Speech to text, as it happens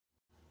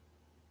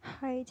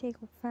Hi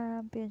Taekook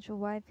fam, Pincho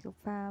wife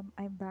fam.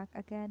 I'm back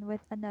again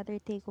with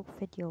another Taekook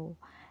video.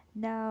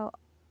 Now,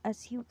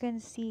 as you can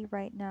see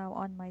right now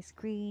on my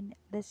screen,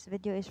 this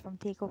video is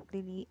from Taekook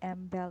Lily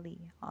M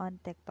Belly on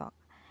TikTok.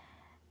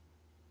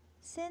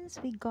 Since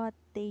we got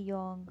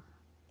Taehyung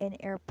in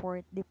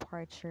airport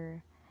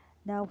departure,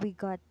 now we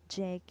got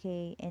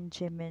JK and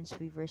Jimin's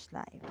reverse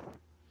life.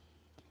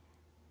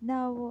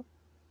 Now,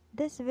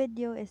 this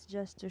video is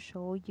just to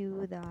show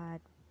you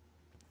that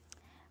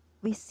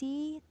we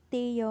see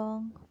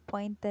Taehyung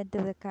pointed to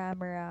the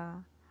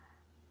camera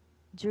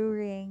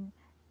during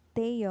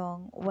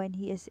Taehyung when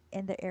he is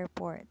in the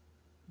airport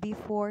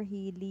before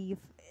he leave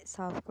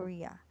South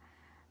Korea.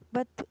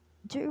 But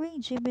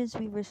during Jimin's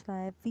Weaver's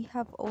life, we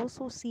have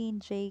also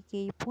seen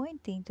JK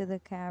pointing to the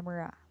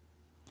camera.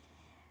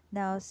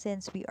 Now,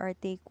 since we are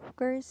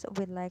Taekookers,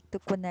 we like to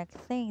connect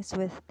things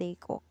with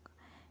Taekook.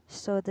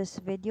 So this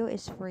video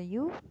is for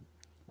you,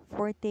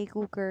 for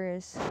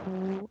Taekookers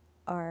who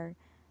are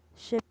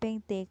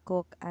shipping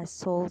Taekook as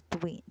soul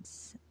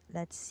twins.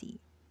 Let's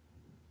see.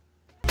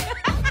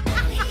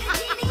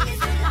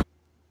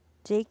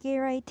 JK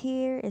right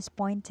here is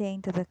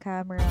pointing to the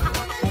camera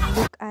and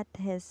look at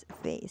his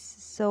face.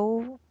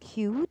 So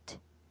cute.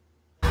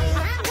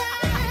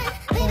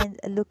 And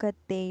look at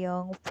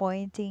Taehyung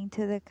pointing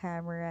to the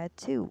camera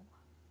too.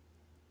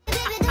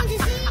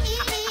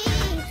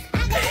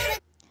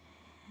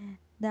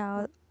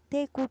 Now,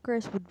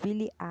 Taekookers would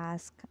really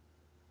ask,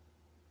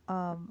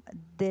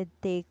 did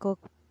Taekook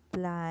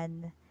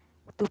plan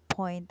to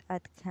point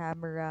at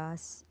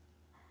cameras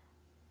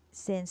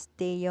since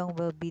Taehyung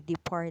will be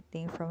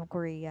departing from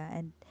Korea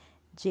and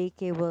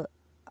JK will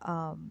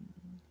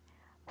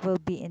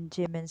be in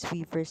Jimin's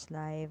Weaver's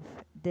live?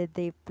 Did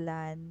they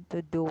plan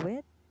to do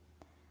it?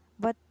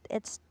 But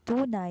it's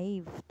too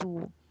naive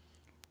to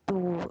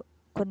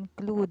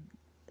conclude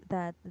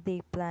that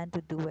they plan to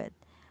do it.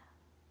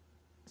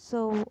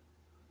 So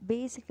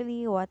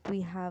basically what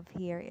we have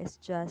here is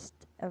just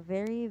a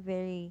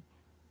very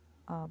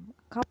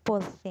couple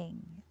thing.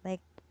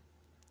 Like,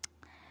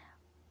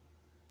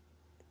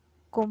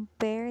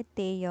 compare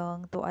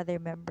Taeyong to other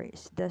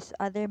members. Does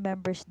other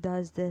members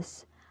does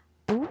this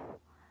too?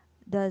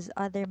 Does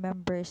other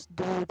members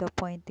do the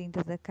pointing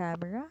to the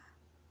camera?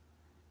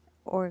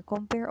 Or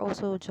compare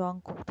also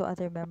Jungkook to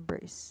other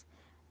members.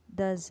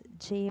 Does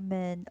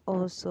Jimin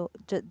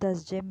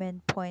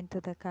point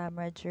to the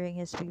camera during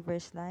his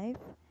reverse live?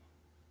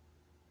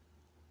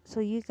 So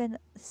you can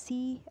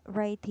see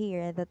right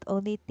here that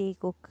only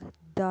Taekook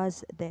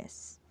does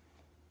this.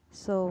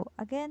 So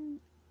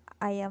again,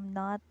 I am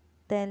not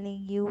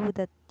telling you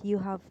that you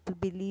have to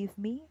believe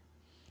me.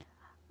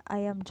 I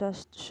am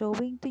just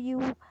showing to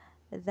you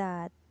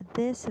that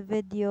this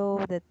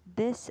video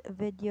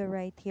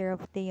right here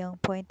of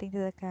Taeyong pointing to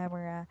the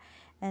camera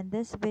and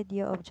this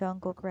video of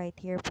Jungkook right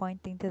here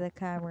pointing to the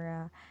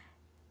camera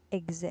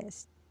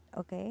exist.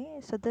 Okay,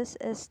 so this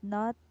is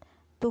not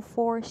to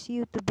force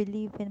you to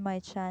believe in my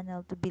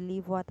channel, to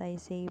believe what I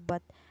say,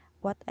 but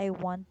what I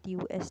want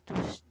you is to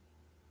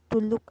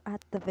look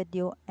at the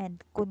video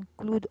and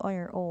conclude on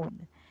your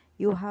own.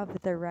 You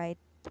have the right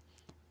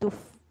to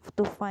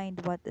find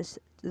what is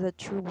the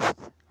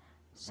truth.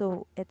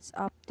 So it's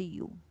up to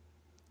you.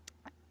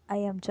 I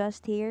am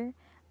just here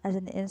as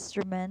an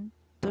instrument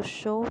to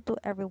show to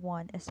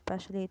everyone,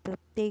 especially to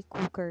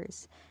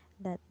Taekookers,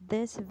 that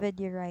this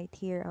video right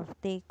here of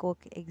Taekook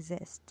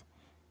exists.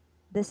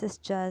 This is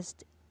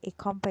just a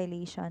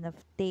compilation of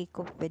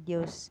Taekook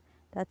videos.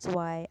 That's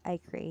why I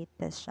create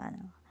this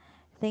channel.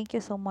 Thank you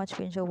so much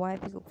for your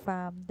wife Cook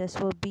fam. This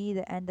will be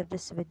the end of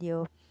this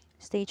video.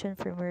 Stay tuned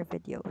for more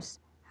videos.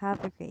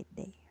 Have a great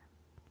day.